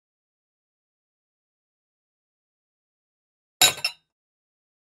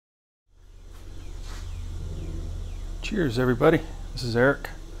Cheers everybody, this is Eric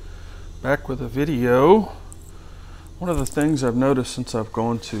back with a video. One of the things I've noticed since I've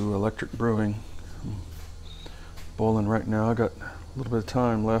gone to electric brewing, I'm boiling right now, I got a little bit of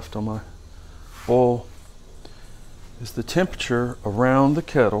time left on my boil, is the temperature around the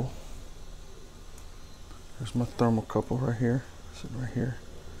kettle. There's my thermocouple right here, sitting right here,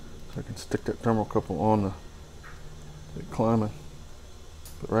 so I can stick that thermocouple on the climbing.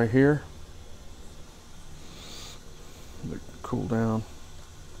 But right here, let it cool down.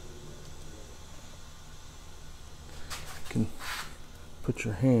 You can put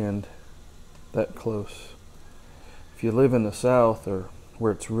your hand that close. If you live in the south or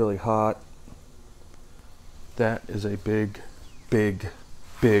where it's really hot, that is a big, big,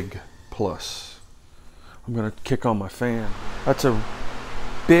 big plus. I'm gonna kick on my fan. That's a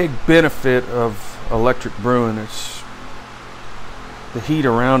big benefit of electric brewing. It's the heat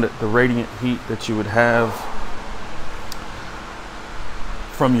around it, the radiant heat that you would have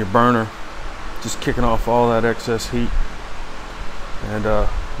from your burner, just kicking off all that excess heat. And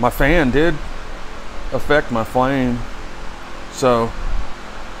my fan did affect my flame, so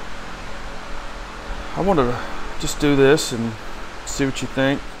I wanted to just do this and see what you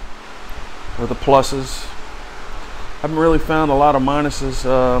think, or the pluses. I haven't really found a lot of minuses.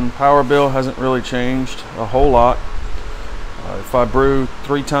 Power bill hasn't really changed a whole lot. If I brew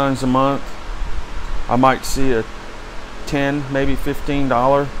 3 times a month, I might see a $10, maybe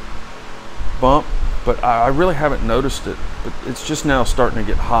 $15 bump, but I really haven't noticed it. But it's just now starting to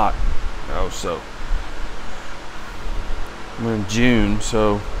get hot, you know, so we're in June,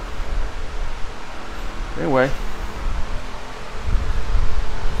 so anyway.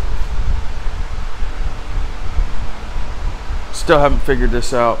 Still haven't figured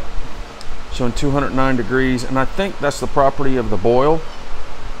this out. Showing 209 degrees, and I think that's the property of the boil.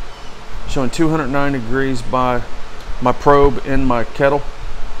 Showing 209 degrees by my probe in my kettle,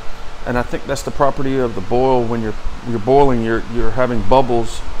 and I think that's the property of the boil. When you're boiling, you're having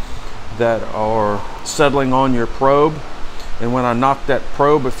bubbles that are settling on your probe, and when I knock that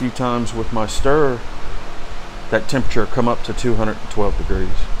probe a few times with my stir, that temperature come up to 212 degrees.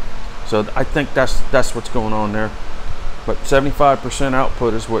 So I think that's what's going on there. But 75%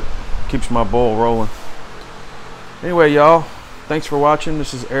 output is what keeps my boil rolling. Anyway, y'all, thanks for watching.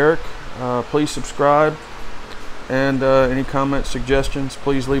 This is Eric. Please subscribe, and any comments, suggestions,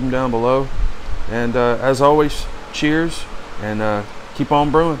 please leave them down below. And as always, cheers, and keep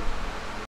on brewing.